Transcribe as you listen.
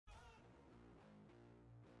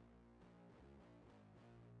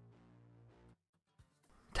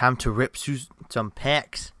Time to rip some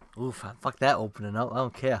packs. Oof, fuck that opening up. I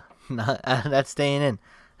don't care. That's staying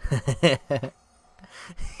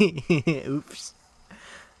in. Oops.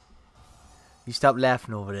 You stop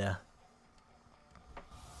laughing over there.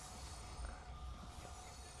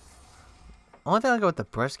 Only thing I got with the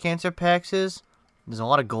breast cancer packs is there's a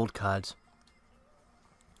lot of gold cards.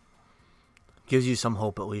 Gives you some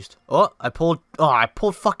hope at least. I pulled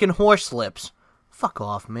fucking horse lips. Fuck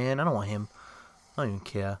off, man. I don't want him. I don't even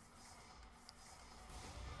care.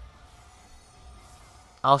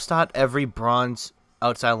 I'll start every bronze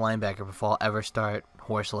outside linebacker before I'll ever start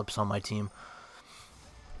horse lips on my team.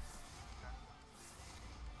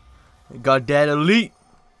 Got that elite.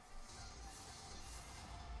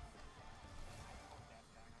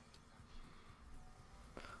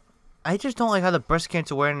 I just don't like how the breast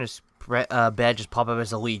cancer awareness badges pop up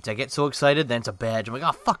as elites. I get so excited, then it's a badge. I'm like,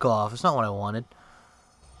 oh, fuck off. It's not what I wanted.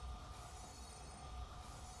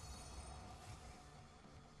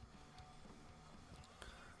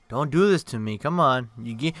 Don't do this to me. Come on.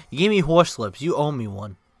 You gave me horse lips. You owe me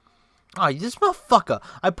one. Oh, this motherfucker.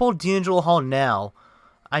 I pulled D'Angelo Hall now.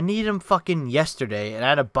 I need him fucking yesterday, and I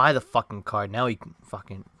had to buy the fucking card. Now he can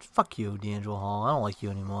fucking... Fuck you, D'Angelo Hall. I don't like you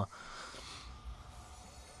anymore.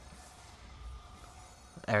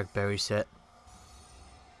 Eric Berry set.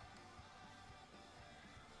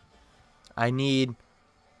 I need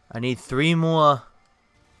 3 more.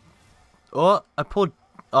 Oh, I pulled...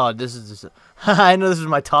 Oh, this is just... I know this is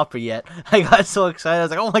my topper yet. I got so excited. I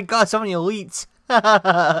was like, oh my god, so many elites.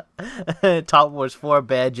 Top Wars 4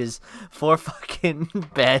 badges. 4 fucking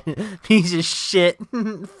bad piece of shit.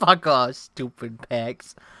 Fuck off, stupid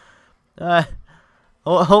packs. I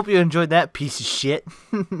hope you enjoyed that piece of shit.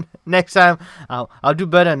 Next time, I'll do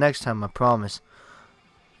better next time, I promise.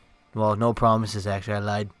 Well, no promises, actually. I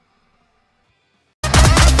lied.